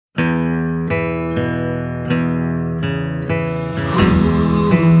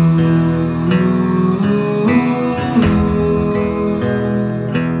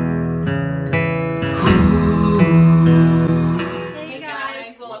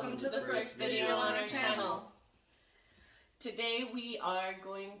welcome to the first video on our channel. Today we are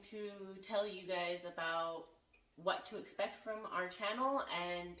going to tell you guys about what to expect from our channel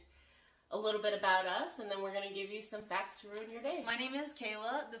and a little bit about us, and then we're going to give you some facts to ruin your day. My name is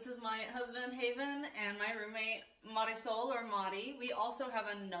Kayla, this is my husband Haven, and my roommate Marisol or Madi. We also have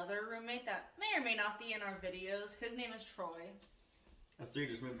another roommate that may or may not be in our videos. His name is Troy. Us three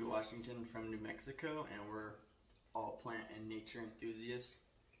just moved to Washington from New Mexico, and we're all plant and nature enthusiasts,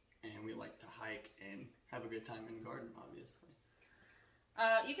 and we like to hike and have a good time in the garden, obviously.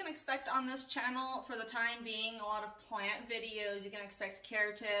 You can expect on this channel, for the time being, a lot of plant videos. You can expect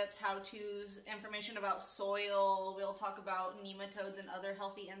care tips, how-tos, information about soil. We'll talk about nematodes and other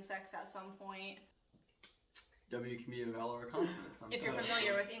healthy insects at some point. W can be a vowel or a consonant sometimes. If you're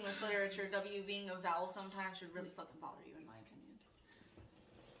familiar with English literature, W being a vowel sometimes should really fucking bother you, in my opinion.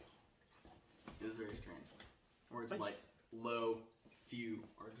 It is very strange. Words like low, few,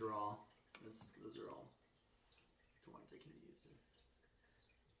 or draw. Those are all the ones that can be used.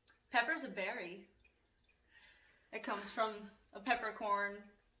 Pepper's a berry. It comes from a peppercorn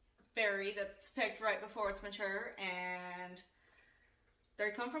berry that's picked right before it's mature, and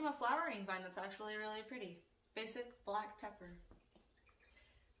they come from a flowering vine that's actually really pretty. Basic black pepper.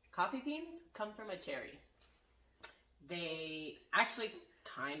 Coffee beans come from a cherry. They actually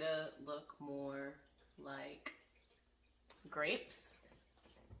kind of look more like grapes,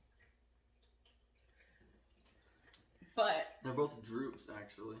 but they're both drupes,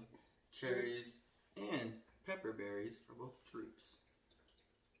 actually. Cherries and pepper berries are both drupes.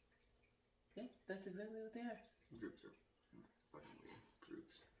 Yeah, that's exactly what they are. Drupes are fucking weird.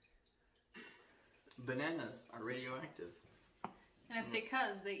 Drupes. Bananas are radioactive. And it's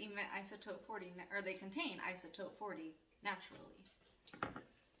because they emit isotope 40, or they contain isotope 40 naturally.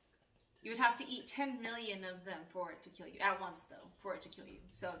 You would have to eat 10 million of them for it to kill you. At once, though, for it to kill you.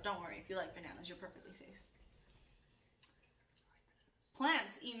 So don't worry, if you like bananas, you're perfectly safe.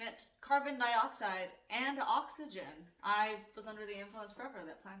 Plants emit carbon dioxide and oxygen. I was under the influence forever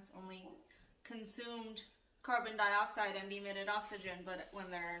that plants only consumed carbon dioxide and emitted oxygen, but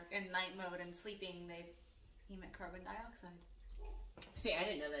when they're in night mode and sleeping, they emit carbon dioxide. See, I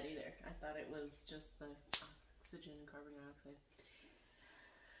didn't know that either. I thought it was just the oxygen and carbon dioxide.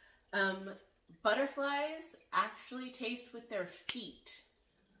 Butterflies actually taste with their feet.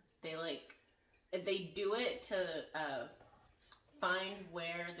 They do it to find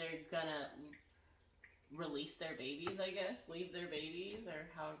where they're gonna release their babies, I guess. Leave their babies, or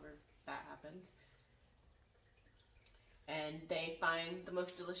however that happens. And they find the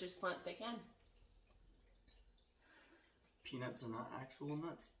most delicious plant they can. Peanuts are not actual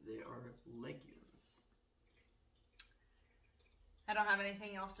nuts, they are legumes. I don't have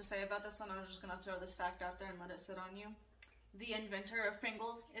anything else to say about this one. I was just going to throw this fact out there and let it sit on you. The inventor of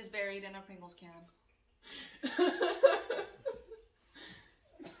Pringles is buried in a Pringles can.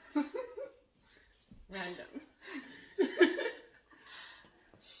 Random.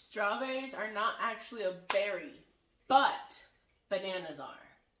 Strawberries are not actually a berry, but bananas are.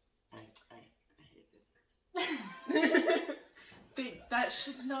 I hate it. That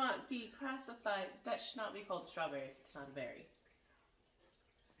should not be classified. That should not be called a strawberry if it's not a berry.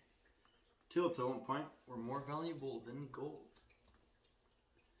 Tulips at one point were more valuable than gold.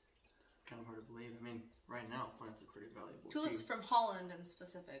 It's kind of hard to believe. I mean, right now plants are pretty valuable. Tulips too. from Holland in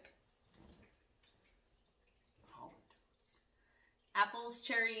specific. Holland tulips. Apples,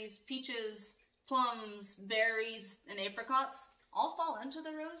 cherries, peaches, plums, berries, and apricots all fall into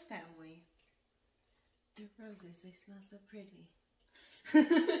the rose family. The roses, they smell so pretty.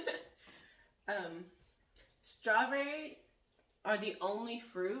 Strawberry are the only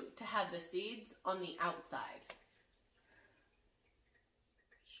fruit to have the seeds on the outside.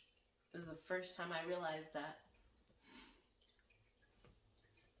 This is the first time I realized that.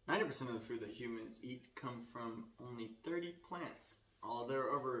 90% of the food that humans eat come from only 30 plants. Although there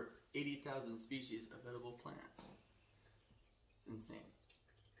are over 80,000 species of edible plants. It's insane.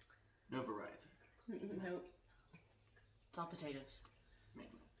 No variety. Nope. It's all potatoes.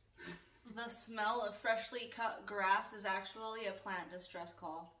 Mainly. The smell of freshly cut grass is actually a plant distress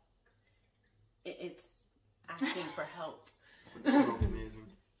call. It's asking for help. It smells amazing.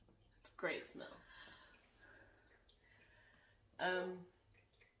 It's a great smell.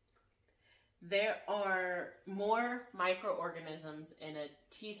 There are more microorganisms in a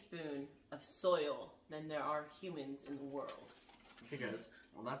teaspoon of soil than there are humans in the world. Okay guys,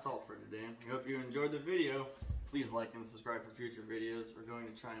 well that's all for today. We hope you enjoyed the video. Please like and subscribe for future videos. We're going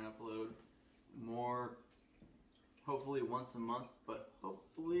to try and upload more, hopefully once a month, but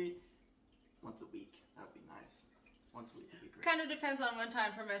hopefully once a week. That would be nice. Once a week would be great. Kind of depends on when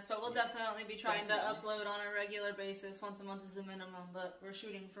time permits, but we'll definitely be trying to upload on a regular basis. Once a month is the minimum, but we're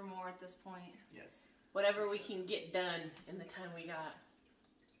shooting for more at this point. Yes. Whatever we can get done in the time we got.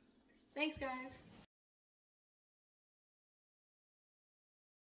 Thanks, guys.